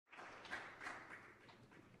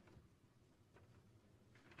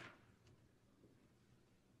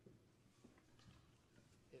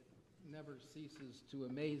never ceases to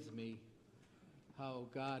amaze me how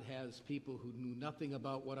God has people who knew nothing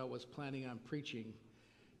about what I was planning on preaching,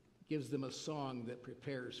 gives them a song that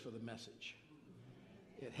prepares for the message.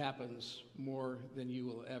 It happens more than you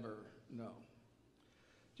will ever know.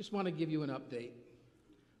 Just want to give you an update.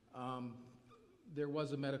 There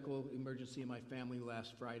was a medical emergency in my family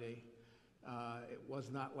last Friday. It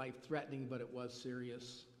was not life-threatening, but it was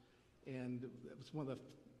serious. And it was one of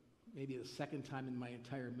maybe the second time in my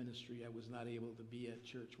entire ministry I was not able to be at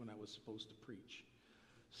church when I was supposed to preach.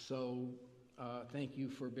 So thank you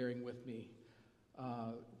for bearing with me.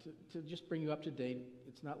 To just bring you up to date,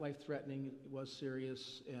 it's not life-threatening, it was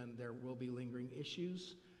serious, and there will be lingering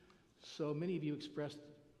issues. So many of you expressed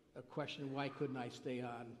a question, why couldn't I stay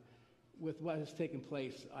on? With what has taken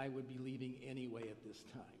place, I would be leaving anyway at this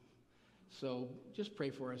time. So just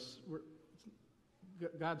pray for us.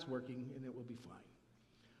 God's working, and it will be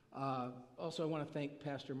fine. Also, I want to thank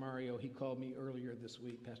Pastor Mario. He called me earlier this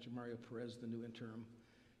week, Pastor Mario Perez, the new interim,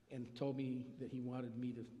 and told me that he wanted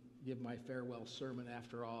me to give my farewell sermon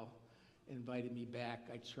after all, invited me back.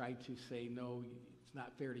 I tried to say, no, it's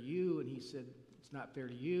not fair to you, and he said, it's not fair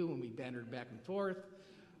to you, and we bantered back and forth,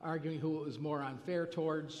 arguing who it was more unfair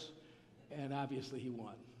towards, and obviously he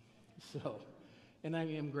won. So, and I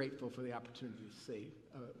am grateful for the opportunity to say,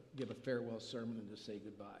 give a farewell sermon and to say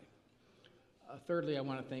goodbye. Thirdly, I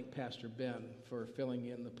want to thank Pastor Ben for filling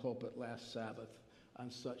in the pulpit last Sabbath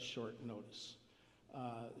on such short notice.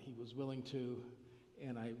 He was willing to,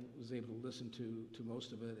 and I was able to listen to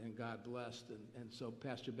most of it, and God blessed. And so,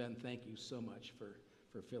 Pastor Ben, thank you so much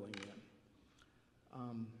for filling in.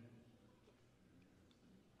 I'm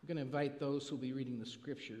going to invite those who will be reading the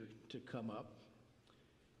scripture to come up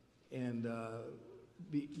and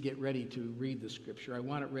get ready to read the scripture. I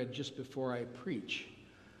want it read just before I preach,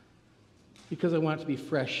 because I want it to be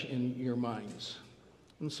fresh in your minds.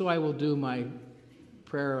 And so I will do my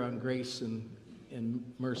prayer on grace and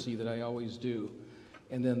mercy that I always do,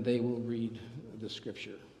 and then they will read the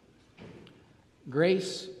scripture.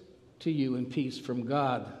 Grace to you and peace from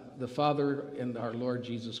God, the Father and our Lord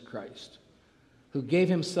Jesus Christ, who gave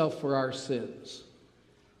himself for our sins,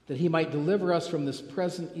 that he might deliver us from this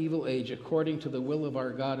present evil age according to the will of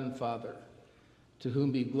our God and Father, to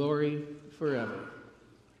whom be glory forever.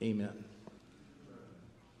 Amen.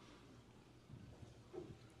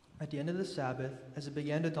 At the end of the Sabbath, as it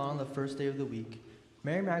began to dawn on the first day of the week,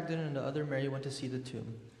 Mary Magdalene and the other Mary went to see the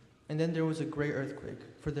tomb. And then there was a great earthquake,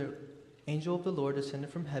 for the angel of the Lord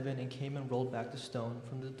descended from heaven and came and rolled back the stone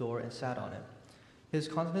from the door and sat on it. His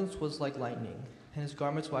countenance was like lightning, and his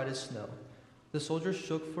garments white as snow. The soldiers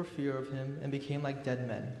shook for fear of him and became like dead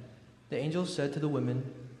men. The angel said to the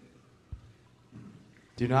women,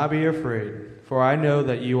 "Do not be afraid, for I know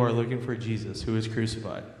that you are looking for Jesus, who is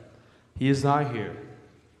crucified. He is not here,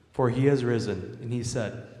 for he has risen." And he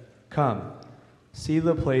said, "Come, see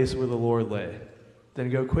the place where the Lord lay. Then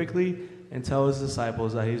go quickly and tell his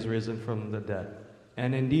disciples that he is risen from the dead.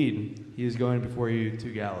 And indeed, he is going before you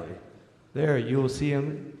to Galilee. There you will see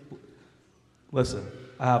him. Listen,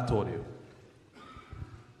 I have told you."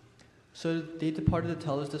 So they departed to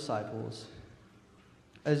tell his disciples.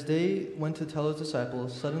 As they went to tell his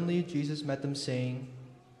disciples, suddenly Jesus met them, saying,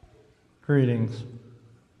 "Greetings."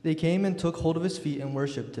 They came and took hold of his feet and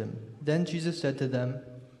worshipped him. Then Jesus said to them,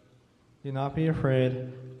 "Do not be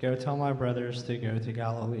afraid. Go tell my brothers to go to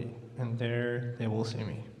Galilee, and there they will see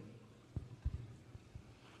me."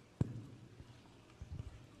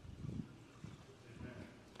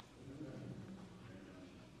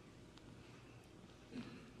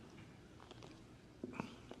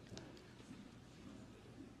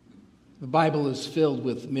 The Bible is filled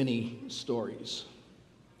with many stories.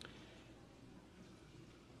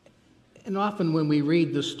 And often when we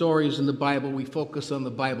read the stories in the Bible, we focus on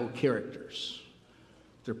the Bible characters,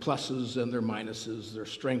 their pluses and their minuses, their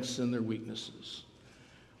strengths and their weaknesses.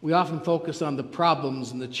 We often focus on the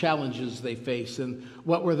problems and the challenges they face and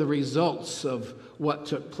what were the results of what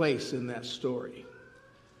took place in that story.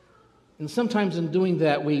 And sometimes in doing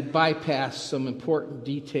that, we bypass some important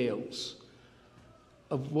details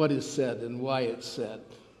of what is said and why it's said,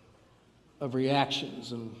 of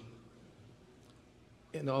reactions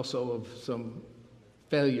and also of some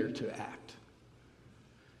failure to act.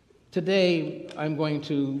 Today, I'm going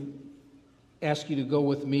to ask you to go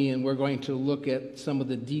with me, and we're going to look at some of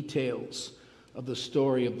the details of the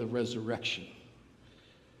story of the resurrection.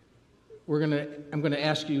 I'm going to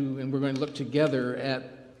ask you, and we're going to look together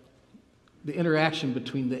at the interaction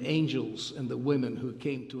between the angels and the women who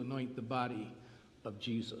came to anoint the body of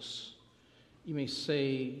Jesus. You may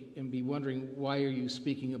say and be wondering, why are you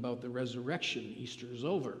speaking about the resurrection? Easter is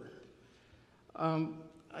over.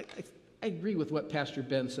 I I agree with what Pastor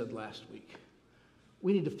Ben said last week.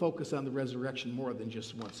 We need to focus on the resurrection more than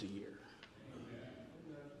just once a year.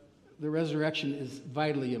 The resurrection is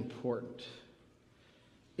vitally important.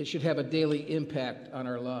 It should have a daily impact on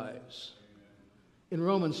our lives. In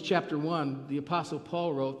Romans chapter 1, the Apostle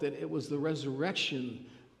Paul wrote that it was the resurrection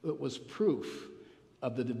that was proof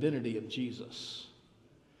of the divinity of Jesus.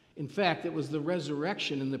 In fact, it was the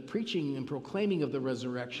resurrection and the preaching and proclaiming of the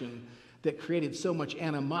resurrection that created so much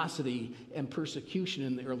animosity and persecution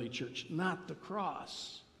in the early church, not the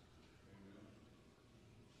cross.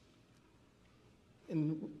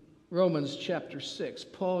 In Romans chapter 6,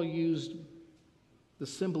 Paul used the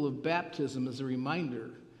symbol of baptism as a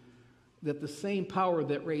reminder that the same power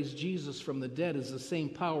that raised Jesus from the dead is the same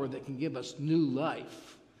power that can give us new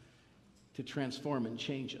life to transform and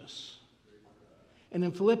change us. And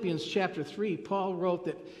in Philippians chapter 3, Paul wrote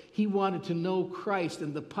that he wanted to know Christ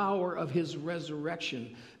and the power of his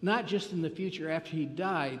resurrection, not just in the future after he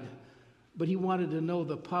died, but he wanted to know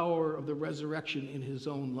the power of the resurrection in his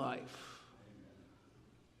own life.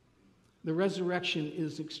 The resurrection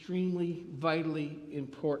is extremely, vitally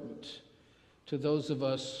important to those of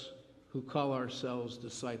us who call ourselves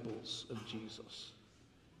disciples of Jesus.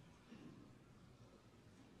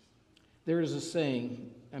 There is a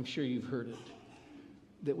saying, I'm sure you've heard it,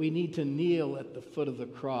 that we need to kneel at the foot of the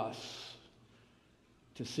cross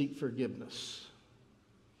to seek forgiveness.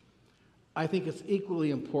 I think it's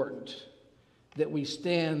equally important that we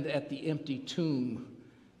stand at the empty tomb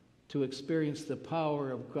to experience the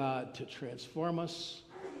power of God to transform us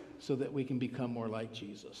so that we can become more like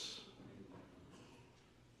Jesus.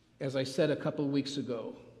 As I said a couple of weeks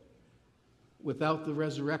ago, without the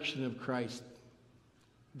resurrection of Christ,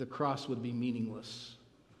 the cross would be meaningless.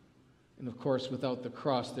 And of course, without the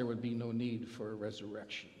cross, there would be no need for a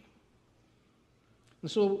resurrection.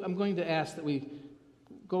 And so I'm going to ask that we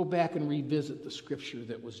go back and revisit the scripture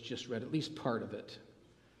that was just read, at least part of it.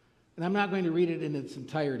 And I'm not going to read it in its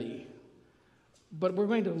entirety, but we're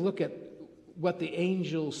going to look at what the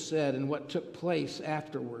angel said and what took place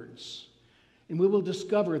afterwards. And we will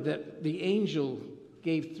discover that the angel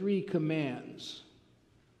gave 3 commands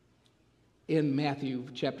in Matthew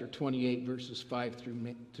chapter 28, verses 5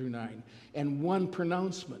 through 9, and 1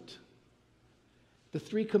 pronouncement. The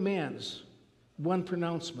 3 commands, 1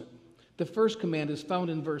 pronouncement. The first command is found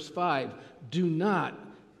in verse 5, do not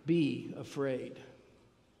be afraid.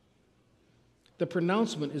 The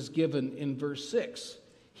pronouncement is given in verse 6,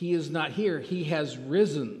 he is not here, he has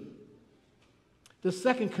risen. The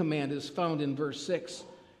second command is found in verse 6,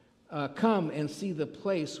 come and see the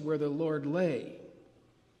place where the Lord lay.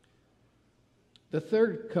 The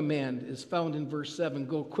third command is found in verse 7,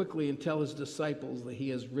 go quickly and tell his disciples that he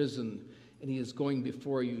has risen and he is going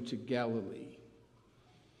before you to Galilee.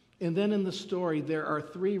 And then in the story, there are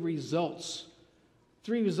 3 results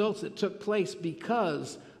that took place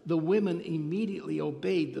because the women immediately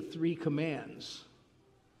obeyed the 3 commands.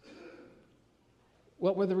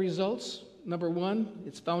 What were the results? Number 1,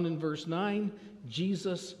 it's found in verse 9,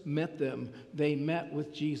 Jesus met them. They met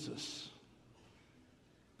with Jesus.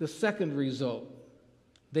 The second result,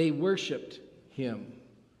 they worshiped him.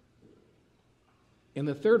 And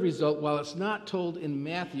the third result, while it's not told in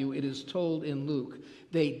Matthew, it is told in Luke.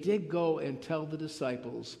 They did go and tell the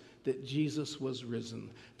disciples that Jesus was risen.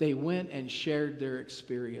 They went and shared their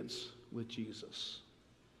experience with Jesus.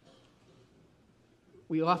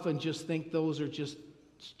 We often just think those are just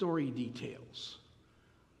story details,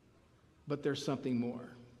 but there's something more.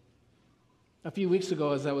 A few weeks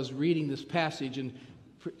ago, as I was reading this passage and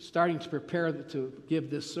starting to prepare to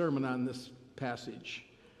give this sermon on this passage,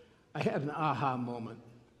 I had an aha moment.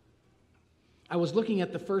 I was looking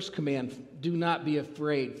at the first command, do not be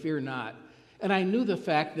afraid, fear not. And I knew the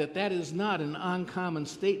fact that that is not an uncommon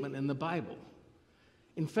statement in the Bible.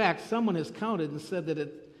 In fact, someone has counted and said that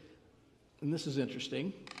and this is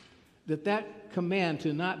interesting, that command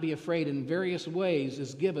to not be afraid in various ways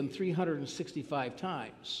is given 365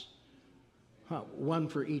 times. 1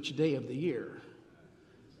 for each day of the year.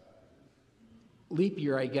 Leap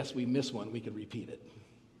year, I guess we miss one. We could repeat it.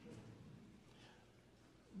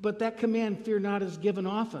 But that command, fear not, is given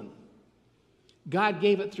often. God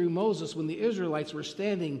gave it through Moses when the Israelites were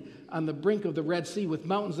standing on the brink of the Red Sea with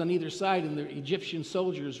mountains on either side and the Egyptian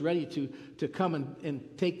soldiers ready to come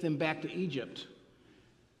and take them back to Egypt.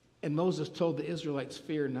 And Moses told the Israelites,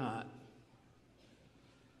 fear not.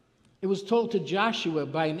 It was told to Joshua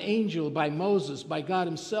by an angel, by Moses, by God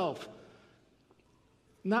himself.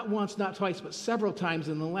 Not once, not twice, but several times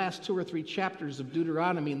in the last 2 or 3 chapters of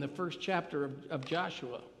Deuteronomy, in the first chapter of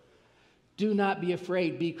Joshua. Do not be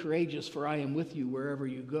afraid, be courageous, for I am with you wherever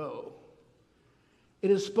you go. It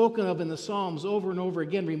is spoken of in the Psalms over and over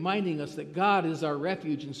again, reminding us that God is our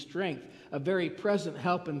refuge and strength, a very present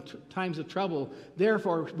help in times of trouble.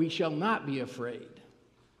 Therefore, we shall not be afraid.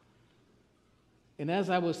 And as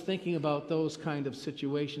I was thinking about those kind of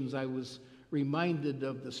situations, I was reminded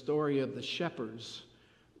of the story of the shepherds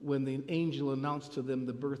when the angel announced to them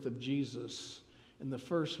the birth of Jesus. And the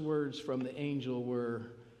first words from the angel were,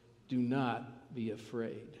 "Do not be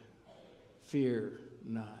afraid. Fear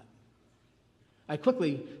not." I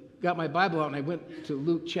quickly got my Bible out and I went to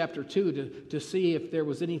Luke chapter 2 to see if there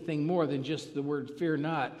was anything more than just the word "fear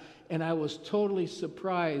not." And I was totally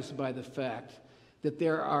surprised by the fact that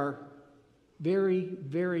there are very,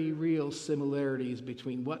 very real similarities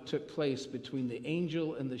between what took place between the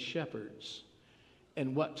angel and the shepherds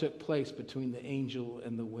and what took place between the angel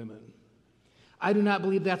and the women. I do not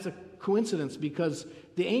believe that's a coincidence, because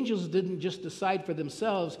the angels didn't just decide for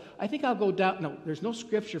themselves, I think I'll go down. No, there's no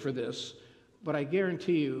scripture for this, but I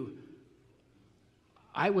guarantee you,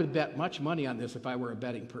 I would bet much money on this if I were a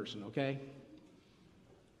betting person, okay?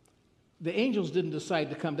 The angels didn't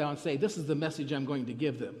decide to come down and say, this is the message I'm going to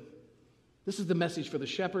give them. This is the message for the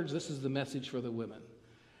shepherds. This is the message for the women.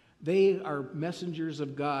 They are messengers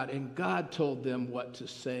of God, and God told them what to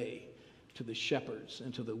say to the shepherds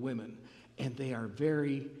and to the women, and they are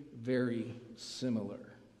very, very similar.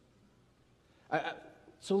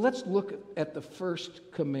 So let's look at the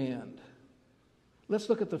first command. Let's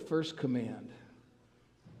look at the first command.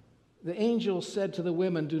 The angel said to the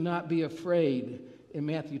women, "Do not be afraid," in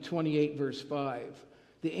Matthew 28, verse 5.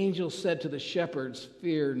 The angel said to the shepherds,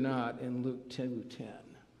 "Fear not," in Luke 2:10.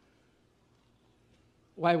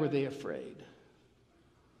 Why were they afraid?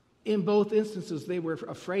 In both instances, they were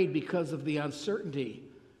afraid because of the uncertainty,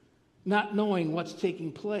 not knowing what's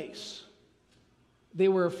taking place. They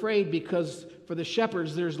were afraid because for the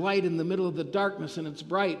shepherds, there's light in the middle of the darkness and it's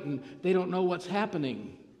bright and they don't know what's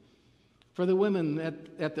happening. For the women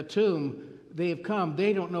at the tomb, they have come.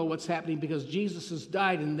 They don't know what's happening because Jesus has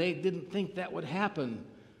died and they didn't think that would happen.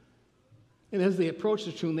 And as they approach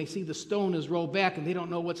the tomb, they see the stone is rolled back and they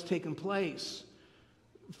don't know what's taken place.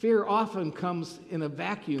 Fear often comes in a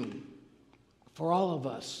vacuum for all of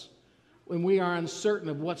us when we are uncertain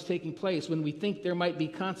of what's taking place, when we think there might be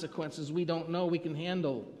consequences we don't know we can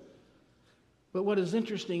handle. But what is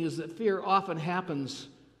interesting is that fear often happens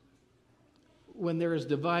when there is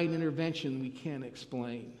divine intervention we can't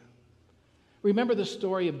explain. Remember the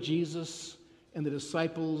story of Jesus and the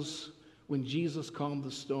disciples when Jesus calmed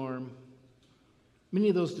the storm? Many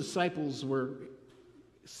of those disciples were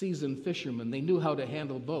seasoned fishermen. They knew how to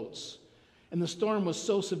handle boats. And the storm was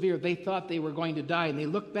so severe, they thought they were going to die. And they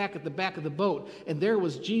looked back at the back of the boat, and there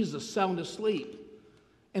was Jesus sound asleep.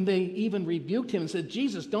 And they even rebuked him and said,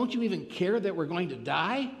 "Jesus, don't you even care that we're going to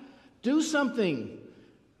die? Do something."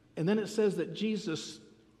 And then it says that Jesus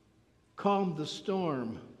calmed the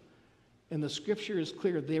storm. And the scripture is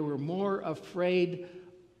clear. They were more afraid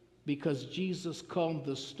because Jesus calmed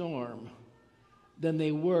the storm than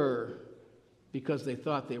they were because they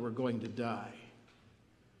thought they were going to die.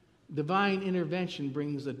 Divine intervention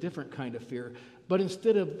brings a different kind of fear. But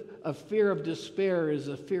instead of a fear of despair is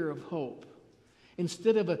a fear of hope.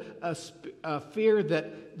 Instead of a fear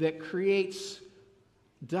that creates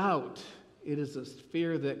doubt, it is a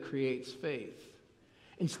fear that creates faith.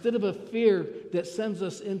 Instead of a fear that sends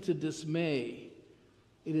us into dismay,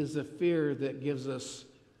 it is a fear that gives us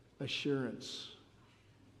assurance.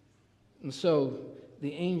 And so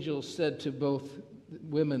the angel said to both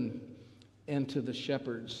women and to the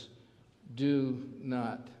shepherds, "Do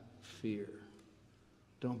not fear."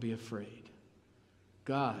 Don't be afraid.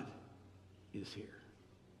 God is here.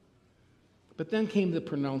 But then came the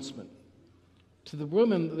pronouncement. To the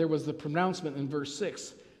women, there was the pronouncement in verse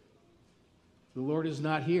 6. The Lord is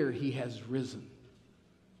not here, he has risen.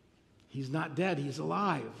 He's not dead, he's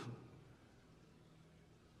alive.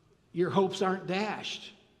 Your hopes aren't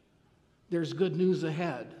dashed. There's good news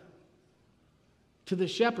ahead. To the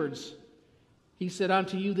shepherds, he said,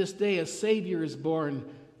 "Unto you this day a Savior is born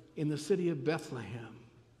in the city of Bethlehem."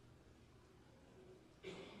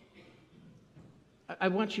 I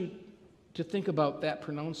want you to think about that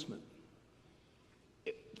pronouncement.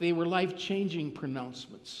 They were life-changing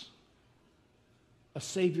pronouncements. A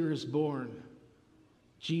Savior is born.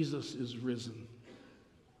 Jesus is risen.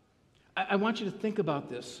 I want you to think about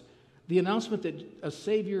this. The announcement that a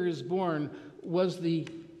Savior is born was the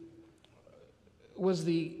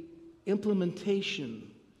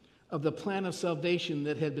implementation of the plan of salvation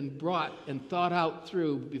that had been brought and thought out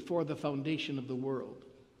through before the foundation of the world.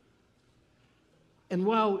 And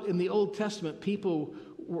while in the Old Testament people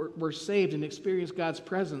were saved and experienced God's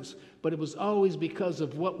presence, but it was always because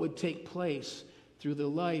of what would take place through the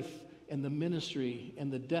life and the ministry and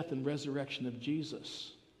the death and resurrection of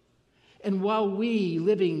Jesus. And while we,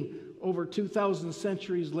 living over 2,000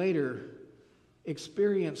 centuries later,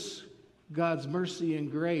 experience God's mercy and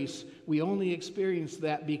grace, we only experience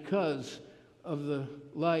that because of the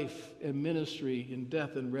life and ministry and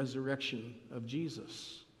death and resurrection of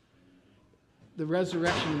Jesus. The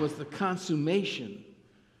resurrection was the consummation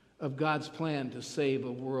of God's plan to save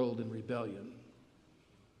a world in rebellion.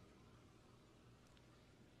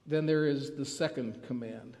 Then there is the second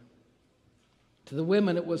command. To the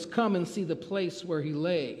women it was, come and see the place where he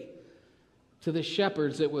lay. To the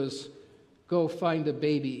shepherds it was, go find a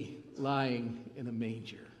baby lying in a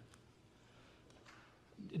manger.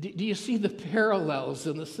 Do you see the parallels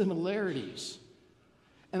and the similarities?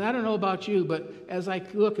 And I don't know about you, but as I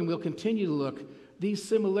look and will continue to look, these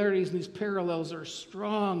similarities and these parallels are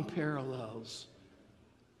strong parallels.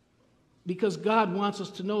 Because God wants us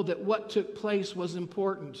to know that what took place was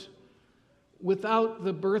important. Without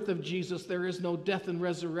the birth of Jesus, there is no death and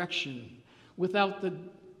resurrection. Without the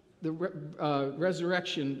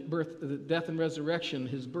death and resurrection,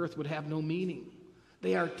 his birth would have no meaning.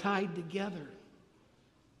 They are tied together.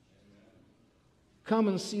 Come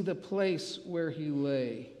and see the place where he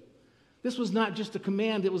lay. This was not just a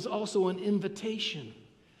command, it was also an invitation.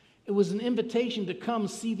 It was an invitation to come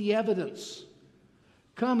see the evidence.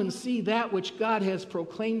 Come and see that which God has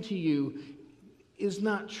proclaimed to you is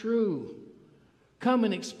not true. Come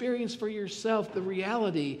and experience for yourself the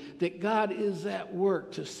reality that God is at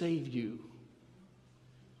work to save you.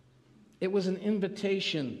 It was an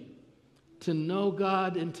invitation to know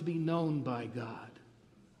God and to be known by God.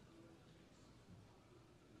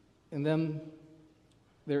 And then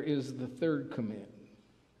there is the third command.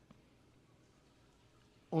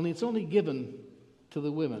 It's only given to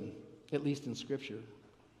the women, at least in Scripture.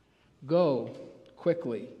 Go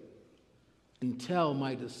quickly and tell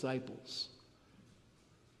my disciples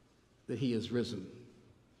that he is risen,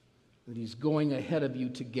 that he's going ahead of you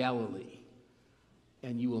to Galilee,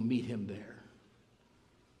 and you will meet him there.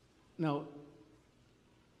 Now,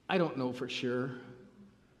 I don't know for sure.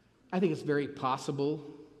 I think it's very possible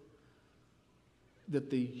that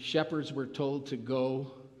the shepherds were told to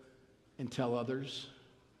go and tell others.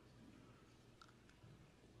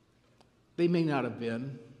 They may not have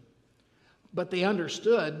been, but they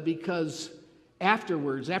understood, because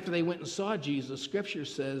afterwards, after they went and saw Jesus, Scripture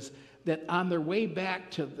says that on their way back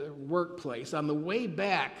to the workplace, on the way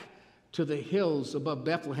back to the hills above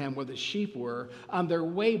Bethlehem where the sheep were, on their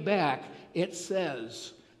way back, it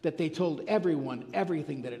says that they told everyone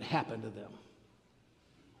everything that had happened to them.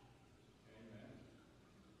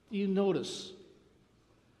 Do you notice?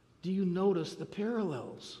 Do you notice the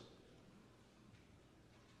parallels?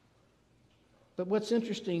 But what's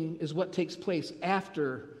interesting is what takes place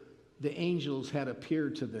after the angels had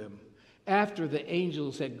appeared to them, after the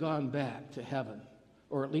angels had gone back to heaven,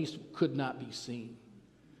 or at least could not be seen.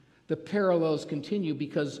 The parallels continue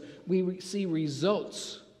because we see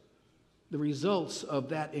results, the results of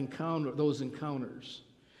that encounter, those encounters.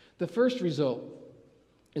 The first result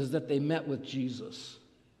is that they met with Jesus.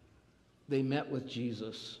 They met with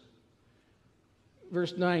Jesus.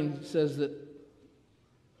 Verse 9 says that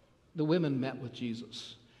the women met with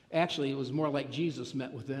Jesus. Actually, it was more like Jesus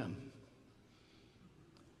met with them.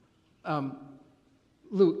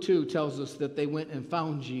 Luke 2 tells us that they went and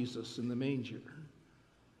found Jesus in the manger.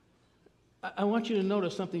 I want you to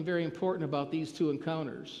notice something very important about these two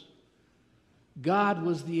encounters. God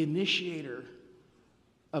was the initiator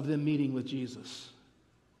of them meeting with Jesus.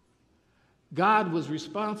 God was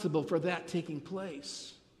responsible for that taking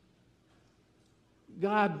place.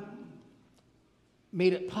 God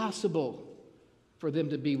made it possible for them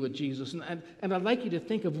to be with Jesus. And I'd like you to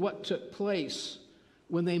think of what took place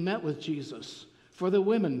when they met with Jesus. For the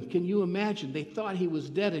women, can you imagine? They thought he was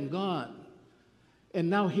dead and gone. And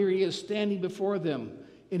now here he is standing before them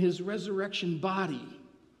in his resurrection body.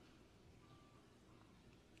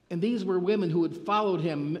 And these were women who had followed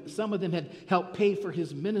him. Some of them had helped pay for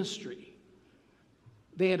his ministry.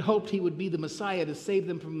 They had hoped he would be the Messiah to save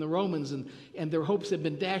them from the Romans, and their hopes had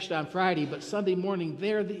been dashed on Friday. But Sunday morning,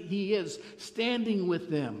 there he is, standing with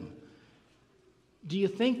them. Do you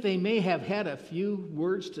think they may have had a few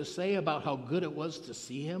words to say about how good it was to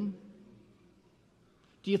see him?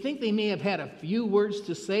 Do you think they may have had a few words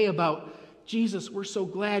to say about, Jesus, we're so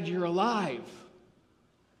glad you're alive.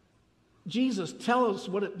 Jesus, tell us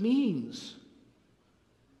what it means.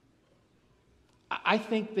 I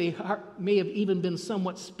think they may have even been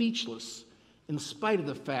somewhat speechless in spite of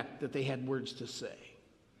the fact that they had words to say.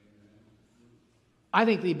 I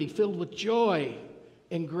think they'd be filled with joy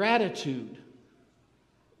and gratitude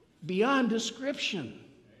beyond description.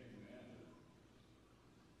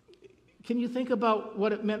 Can you think about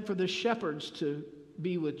what it meant for the shepherds to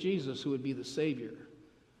be with Jesus, who would be the Savior?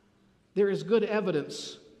 There is good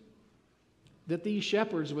evidence that these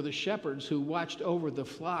shepherds were the shepherds who watched over the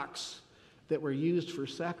flocks that were used for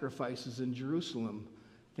sacrifices in Jerusalem.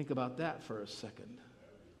 Think about that for a second.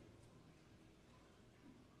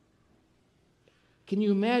 Can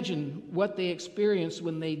you imagine what they experienced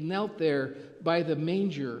when they knelt there by the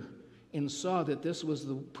manger and saw that this was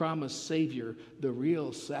the promised Savior, the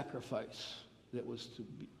real sacrifice that was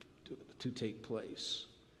to take place?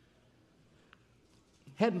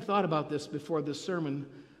 Hadn't thought about this before this sermon,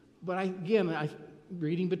 but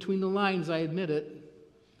reading between the lines, I admit it,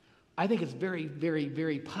 I think it's very, very,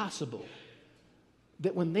 very possible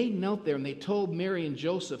that when they knelt there and they told Mary and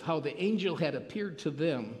Joseph how the angel had appeared to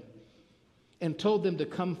them and told them to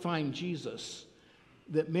come find Jesus,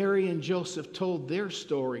 that Mary and Joseph told their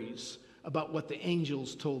stories about what the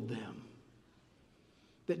angels told them.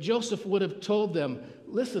 That Joseph would have told them,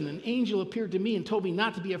 listen, an angel appeared to me and told me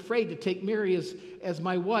not to be afraid to take Mary as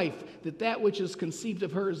my wife, that which is conceived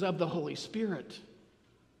of her is of the Holy Spirit.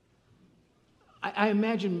 I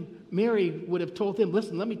imagine Mary would have told him,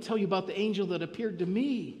 listen, let me tell you about the angel that appeared to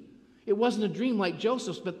me. It wasn't a dream like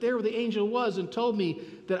Joseph's, but there the angel was and told me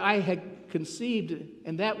that I had conceived,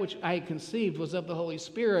 and that which I had conceived was of the Holy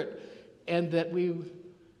Spirit, and that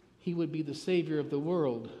he would be the Savior of the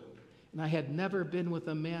world. And I had never been with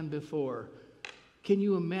a man before. Can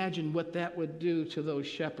you imagine what that would do to those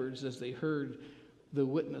shepherds as they heard the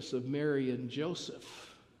witness of Mary and Joseph?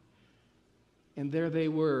 And there they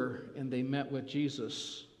were, and they met with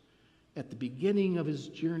Jesus at the beginning of his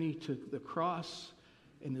journey to the cross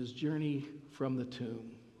and his journey from the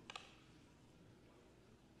tomb.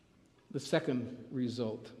 The second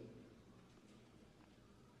result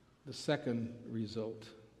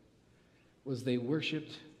was they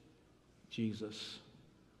worshiped Jesus.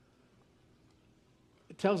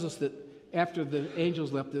 It tells us that after the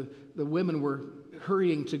angels left, the women were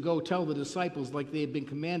hurrying to go tell the disciples like they had been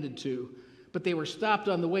commanded to. But they were stopped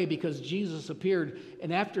on the way because Jesus appeared.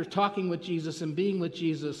 And after talking with Jesus and being with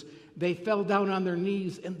Jesus, they fell down on their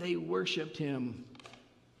knees and they worshiped him.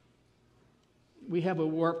 We have a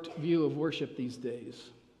warped view of worship these days.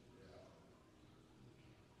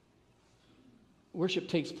 Worship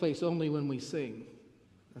takes place only when we sing.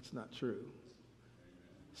 That's not true.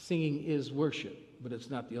 Singing is worship, but it's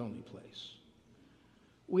not the only place.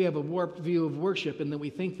 We have a warped view of worship, and then we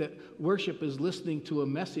think that worship is listening to a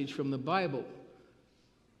message from the Bible.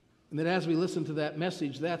 And that as we listen to that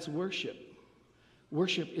message, that's worship.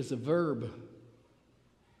 Worship is a verb.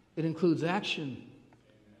 It includes action.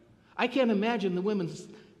 I can't imagine the women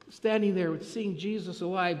standing there seeing Jesus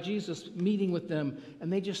alive, Jesus meeting with them,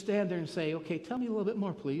 and they just stand there and say, okay, tell me a little bit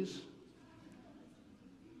more, please.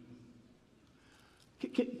 Do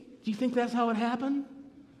you think that's how it happened?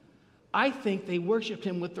 I think they worshiped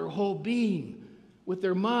him with their whole being, with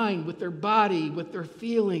their mind, with their body, with their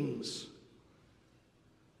feelings.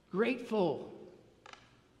 Grateful.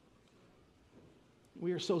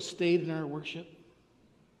 We are so staid in our worship.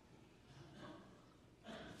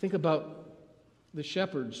 Think about the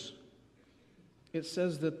shepherds. It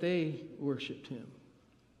says that they worshiped him.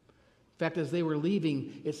 In fact, as they were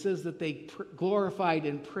leaving, it says that they glorified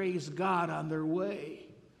and praised God on their way.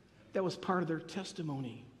 That was part of their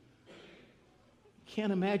testimony.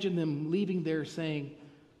 Can't imagine them leaving there saying,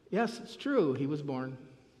 yes, it's true, he was born.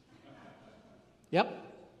 Yep,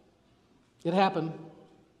 it happened.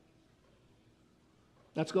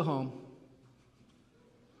 Let's go home.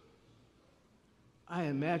 I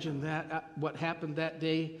imagine that what happened that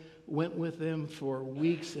day went with them for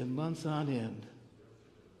weeks and months on end.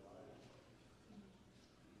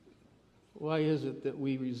 Why is it that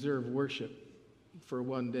we reserve worship for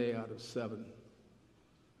one day out of 7?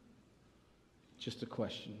 Just a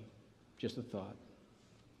question, just a thought.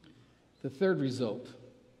 The third result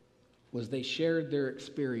was they shared their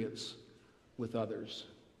experience with others.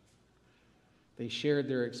 They shared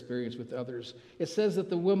their experience with others. It says that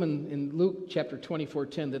the woman in Luke chapter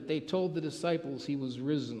 24:10, that they told the disciples he was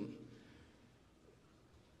risen.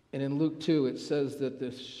 And in Luke 2, it says that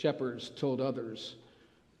the shepherds told others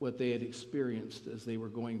what they had experienced as they were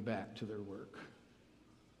going back to their work.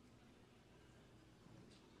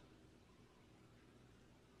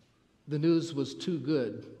 The news was too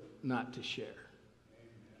good not to share.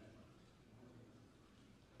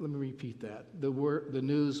 Let me repeat that. The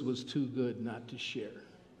news was too good not to share.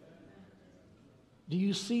 Do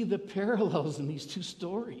you see the parallels in these two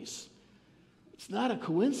stories? It's not a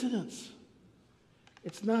coincidence.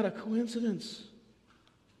 It's not a coincidence.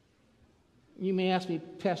 You may ask me,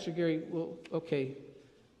 Pastor Gary, well, okay,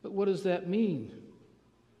 but what does that mean?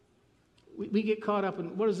 We get caught up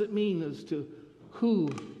in what does it mean as to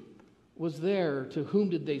who was there, to whom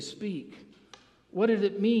did they speak? What did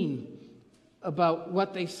it mean about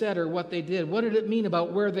what they said or what they did? What did it mean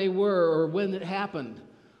about where they were or when it happened?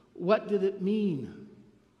 What did it mean?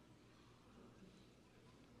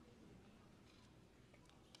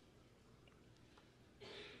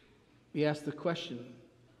 We ask the question,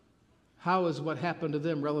 how is what happened to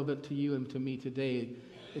them relevant to you and to me today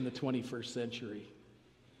in the 21st century?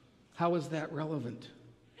 How is that relevant?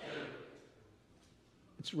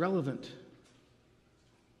 It's relevant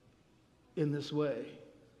in this way.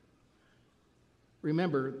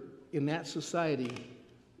 Remember, in that society,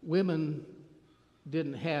 women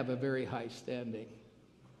didn't have a very high standing,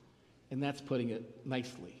 and that's putting it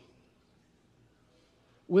nicely.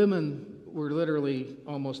 Women were literally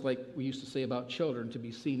almost like we used to say about children, to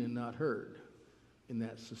be seen and not heard in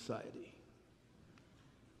that society.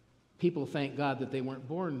 People thank God that they weren't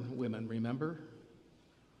born women, remember?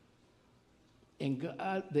 And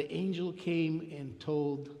God, the angel came and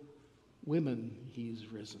told women, he's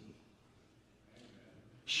risen.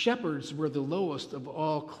 Shepherds were the lowest of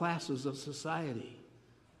all classes of society.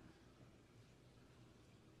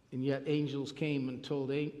 And yet angels came and told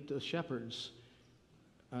the shepherds,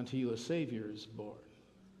 unto you a Savior is born.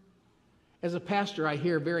 As a pastor, I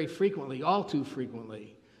hear very frequently, all too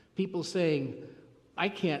frequently, people saying, I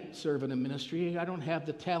can't serve in a ministry. I don't have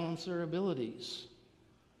the talents or abilities.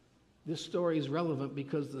 This story is relevant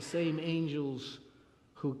because the same angels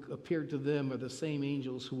who appeared to them are the same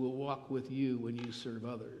angels who will walk with you when you serve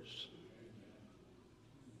others.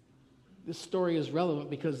 This story is relevant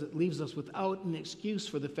because it leaves us without an excuse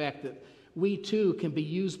for the fact that we too can be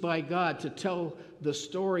used by God to tell the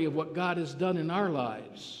story of what God has done in our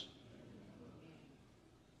lives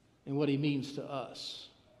and what he means to us.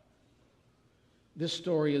 This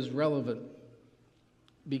story is relevant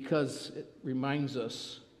because it reminds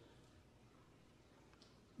us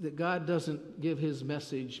that God doesn't give his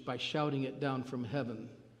message by shouting it down from heaven.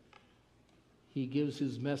 He gives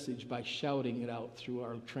his message by shouting it out through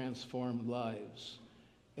our transformed lives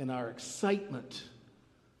and our excitement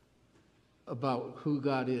about who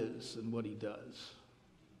God is and what he does.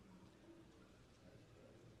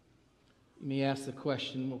 You may ask the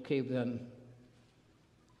question, okay then,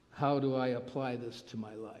 how do I apply this to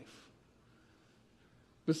my life?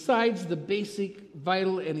 Besides the basic,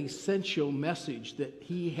 vital, and essential message that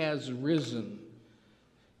he has risen,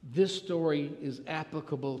 this story is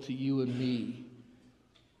applicable to you and me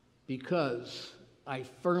because I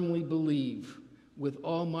firmly believe with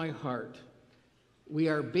all my heart we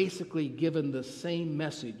are basically given the same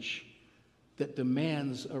message that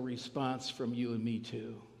demands a response from you and me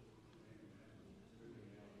too.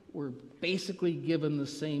 We're basically given the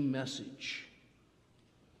same message.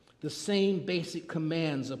 The same basic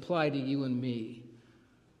commands apply to you and me.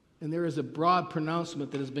 And there is a broad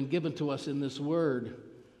pronouncement that has been given to us in this word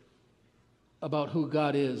about who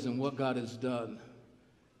God is and what God has done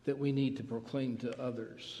that we need to proclaim to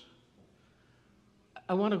others.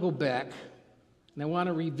 I want to go back and I want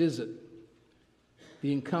to revisit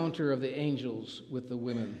the encounter of the angels with the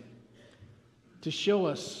women to show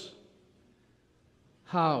us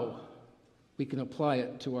how we can apply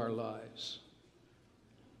it to our lives.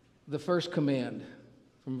 The first command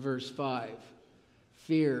from verse 5,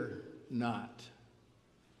 fear not.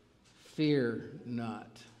 Fear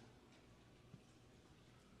not.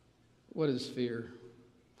 What is fear?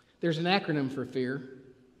 There's an acronym for fear.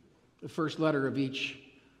 The first letter of each,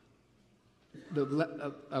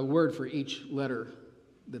 a word for each letter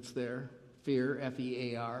that's there. Fear,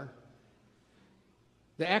 F-E-A-R.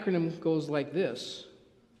 The acronym goes like this.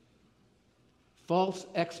 False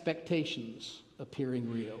expectations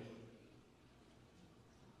appearing real.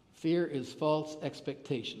 Fear is false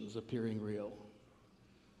expectations appearing real.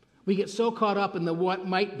 We get so caught up in the what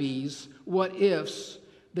might be's, what ifs,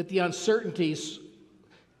 that the uncertainties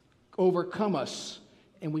overcome us,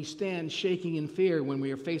 and we stand shaking in fear when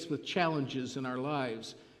we are faced with challenges in our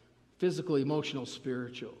lives, physical, emotional,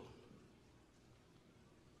 spiritual.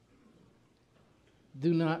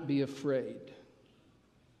 Do not be afraid.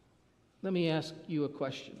 Let me ask you a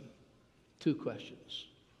question, 2 questions.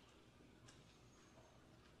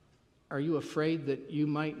 Are you afraid that you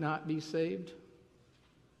might not be saved?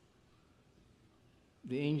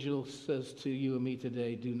 The angel says to you and me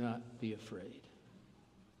today, do not be afraid.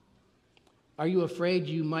 Are you afraid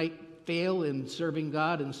you might fail in serving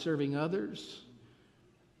God and serving others?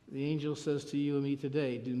 The angel says to you and me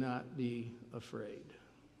today, do not be afraid.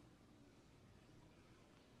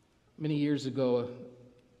 Many years ago,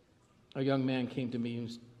 A young man came to me in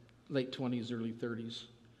his late 20s, early 30s,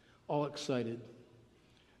 all excited.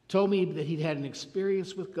 Told me that he'd had an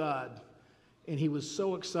experience with God, and he was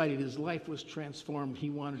so excited. His life was transformed. He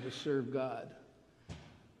wanted to serve God.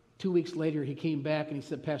 2 weeks later, he came back and he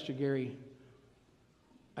said, Pastor Gary,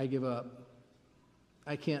 I give up.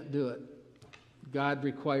 I can't do it. God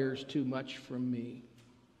requires too much from me.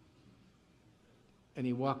 And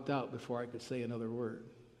he walked out before I could say another word.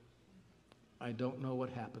 I don't know what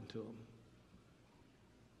happened to him.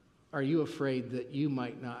 Are you afraid that you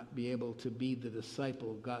might not be able to be the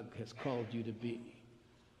disciple God has called you to be?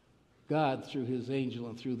 God, through his angel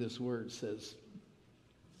and through this word, says,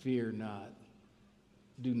 fear not.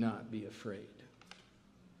 Do not be afraid.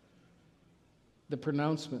 The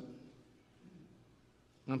pronouncement,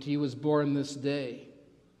 unto you was born this day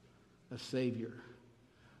a Savior.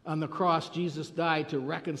 On the cross, Jesus died to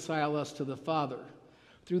reconcile us to the Father.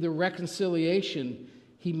 Through the reconciliation,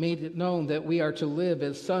 he made it known that we are to live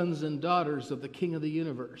as sons and daughters of the King of the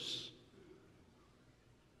universe.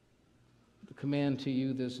 The command to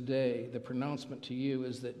you this day, the pronouncement to you,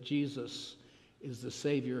 is that Jesus is the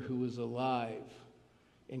Savior who is alive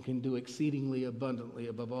and can do exceedingly abundantly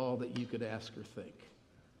above all that you could ask or think.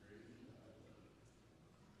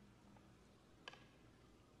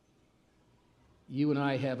 You and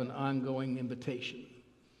I have an ongoing invitation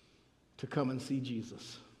to come and see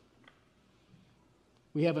Jesus.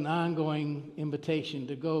 We have an ongoing invitation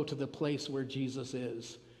to go to the place where Jesus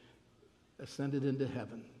is, ascended into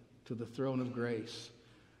heaven, to the throne of grace,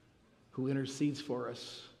 who intercedes for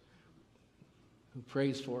us, who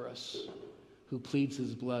prays for us, who pleads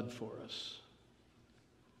his blood for us.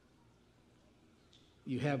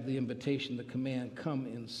 You have the invitation, the command, come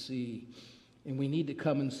and see. And we need to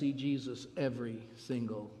come and see Jesus every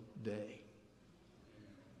single day.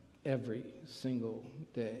 Every single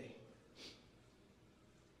day.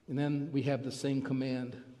 And then we have the same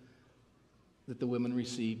command that the women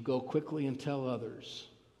received. Go quickly and tell others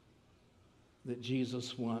that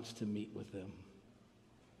Jesus wants to meet with them.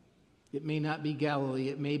 It may not be Galilee.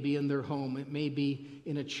 It may be in their home. It may be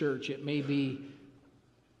in a church. It may be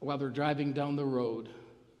while they're driving down the road.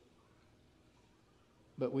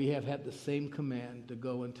 But we have had the same command to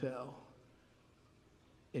go and tell.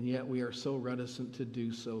 And yet we are so reticent to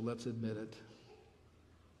do so. Let's admit it.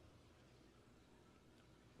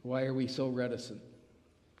 Why are we so reticent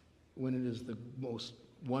when it is the most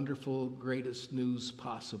wonderful, greatest news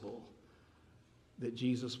possible that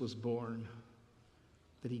Jesus was born,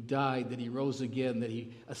 that he died, that he rose again, that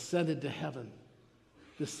he ascended to heaven?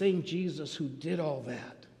 The same Jesus who did all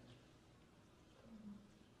that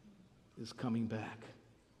is coming back.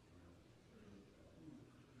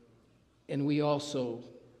 And we also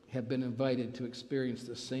have been invited to experience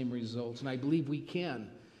the same results. And I believe we can.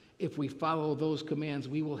 If we follow those commands,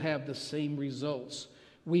 we will have the same results.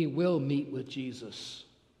 We will meet with Jesus,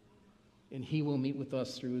 and he will meet with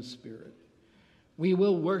us through his Spirit. We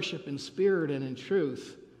will worship in spirit and in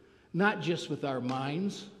truth, not just with our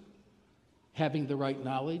minds, having the right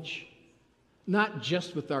knowledge, not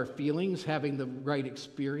just with our feelings, having the right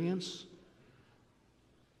experience,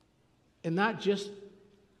 and not just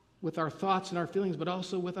with our thoughts and our feelings, but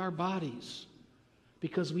also with our bodies,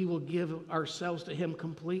 because we will give ourselves to him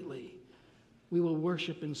completely. We will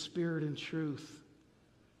worship in spirit and truth.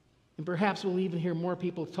 And perhaps we'll even hear more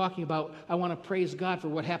people talking about, I want to praise God for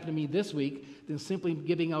what happened to me this week, than simply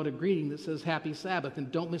giving out a greeting that says Happy Sabbath.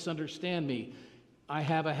 And don't misunderstand me. I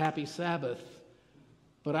have a happy Sabbath,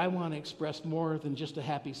 but I want to express more than just a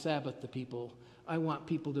happy Sabbath to people. I want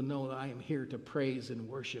people to know that I am here to praise and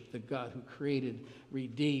worship the God who created,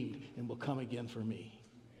 redeemed, and will come again for me.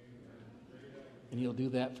 And he'll do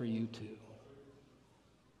that for you too.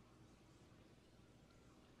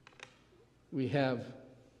 We have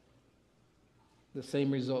the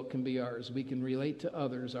same result can be ours. We can relate to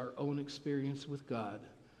others our own experience with God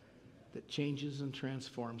that changes and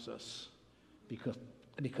transforms us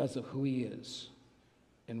because of who he is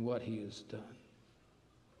and what he has done.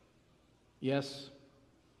 Yes,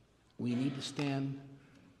 we need to stand,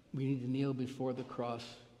 we need to kneel before the cross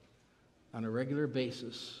on a regular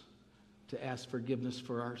basis to ask forgiveness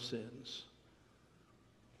for our sins.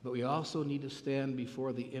 But we also need to stand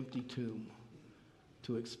before the empty tomb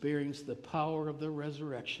to experience the power of the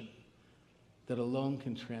resurrection that alone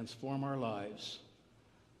can transform our lives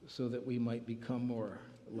so that we might become more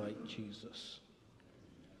like Jesus.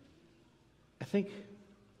 I think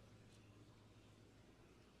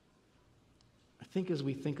as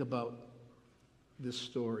we think about this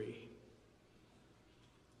story,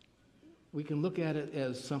 we can look at it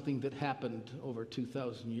as something that happened over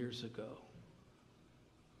 2,000 years ago.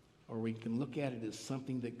 or we can look at it as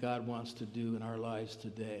something that God wants to do in our lives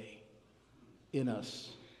today, in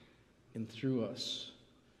us and through us,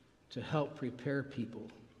 to help prepare people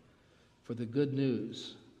for the good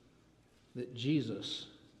news that Jesus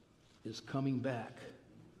is coming back,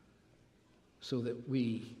 so that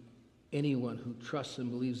we, anyone who trusts and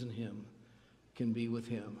believes in him, can be with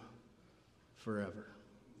him forever.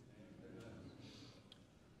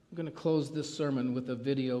 I'm going to close this sermon with a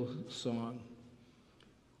video song.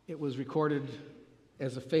 It was recorded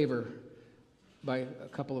as a favor by a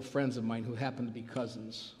couple of friends of mine who happen to be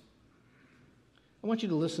cousins. I want you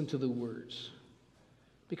to listen to the words,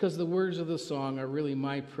 because the words of the song are really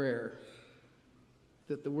my prayer,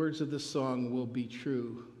 that the words of this song will be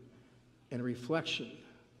true and a reflection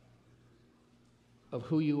of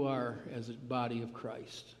who you are as a body of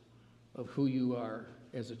Christ, of who you are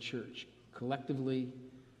as a church, collectively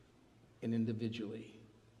and individually.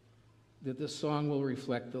 That this song will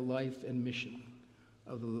reflect the life and mission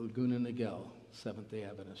of the Laguna Niguel Seventh-day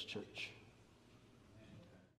Adventist Church.